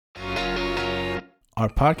Our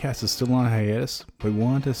podcast is still on hiatus, but we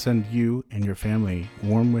wanted to send you and your family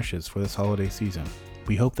warm wishes for this holiday season.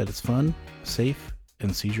 We hope that it's fun, safe,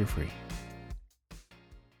 and seizure-free.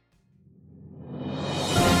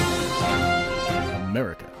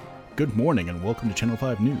 America. Good morning and welcome to Channel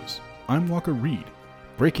 5 News. I'm Walker Reed.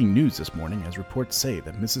 Breaking news this morning as reports say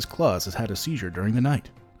that Mrs. Claus has had a seizure during the night.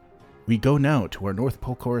 We go now to our North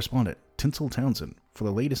Pole correspondent, Tinsel Townsend, for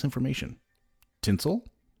the latest information. Tinsel?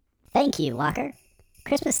 Thank you, Walker.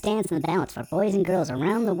 Christmas stands in the balance for boys and girls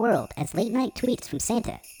around the world as late-night tweets from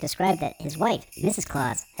Santa describe that his wife, Mrs.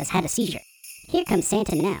 Claus, has had a seizure. Here comes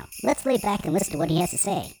Santa now. Let's lay back and listen to what he has to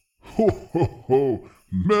say. Ho, ho, ho!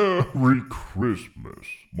 Merry Christmas!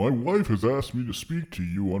 My wife has asked me to speak to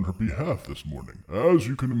you on her behalf this morning. As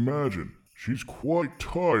you can imagine, she's quite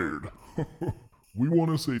tired. We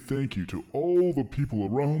want to say thank you to all the people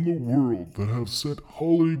around the world that have sent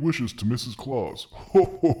holiday wishes to Mrs. Claus.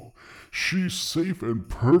 Ho, ho! She's safe and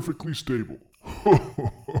perfectly stable. Ho,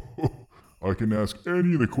 ho, ho! I can ask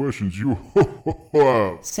any of the questions you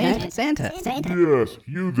have. Santa. Yes,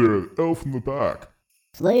 you there, the elf in the back.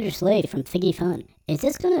 Slade from Figgy Fun. Is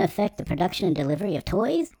this going to affect the production and delivery of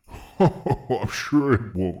toys? I'm sure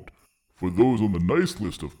it won't. For those on the nice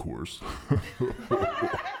list, of course.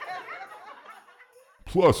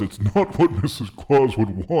 Plus, it's not what Mrs. Claus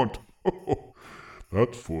would want.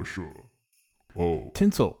 That's for sure. Oh.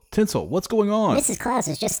 Tinsel, what's going on? Mrs. Claus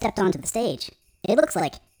has just stepped onto the stage. It looks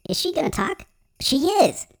like, is she going to talk? She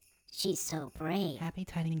is! She's so brave. Happy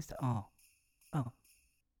tidings to all. Oh.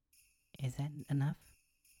 Is that enough?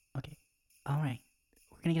 Okay. Alright.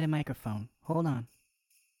 We're gonna get a microphone. Hold on.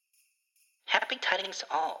 Happy tidings to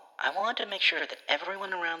all. I wanted to make sure that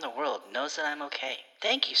everyone around the world knows that I'm okay.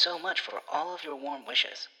 Thank you so much for all of your warm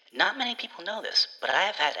wishes. Not many people know this, but I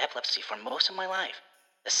have had epilepsy for most of my life.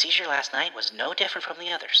 The seizure last night was no different from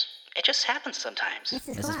the others. It just happens sometimes.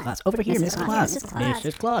 Mrs. Claus. Over here, Mrs. Claus.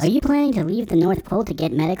 Mrs. Claus. Are you planning to leave the North Pole to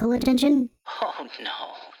get medical attention? Oh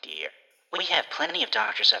no, dear. We have plenty of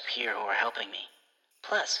doctors up here who are helping me.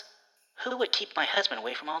 Plus, who would keep my husband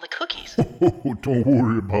away from all the cookies? Oh, don't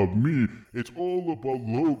worry about me. It's all about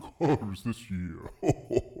low carbs this year.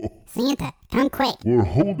 Santa, come quick. We're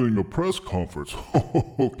holding a press conference.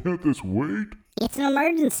 Can't this wait? It's an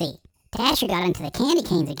emergency. Dasher got into the candy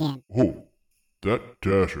canes again. Oh, that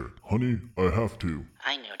Dasher. Honey, I have to.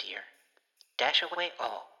 I know, dear. Dash away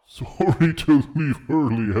all. Sorry to leave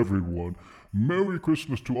early, everyone. Merry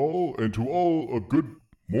Christmas to all, and to all a good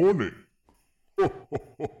morning.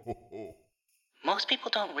 Most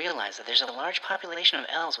people don't realize that there's a large population of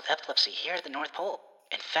elves with epilepsy here at the North Pole.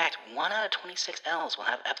 In fact, 1 out of 26 elves will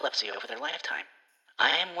have epilepsy over their lifetime. I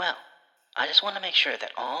am well. I just want to make sure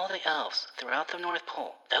that all the elves throughout the North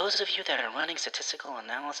Pole, those of you that are running statistical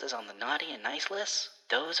analysis on the naughty and nice lists,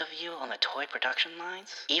 those of you on the toy production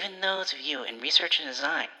lines, even those of you in research and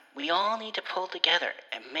design, we all need to pull together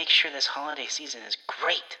and make sure this holiday season is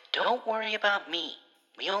great. Don't worry about me.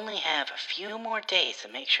 We only have a few more days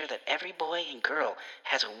to make sure that every boy and girl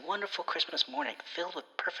has a wonderful Christmas morning filled with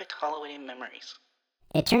perfect holiday memories.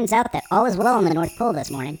 It turns out that all is well on the North Pole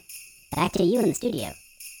this morning. Back to you in the studio.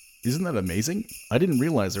 Isn't that amazing? I didn't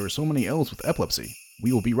realize there were so many elves with epilepsy.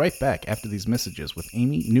 We will be right back after these messages with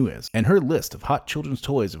Amy Nuez and her list of hot children's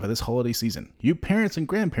toys for this holiday season. You parents and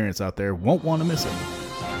grandparents out there won't want to miss it.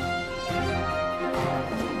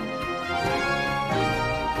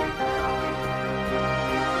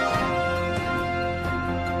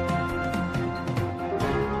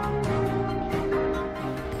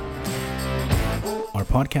 Our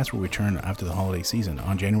podcast will return after the holiday season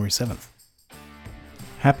on January 7th.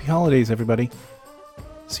 Happy holidays, everybody.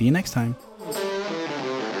 See you next time.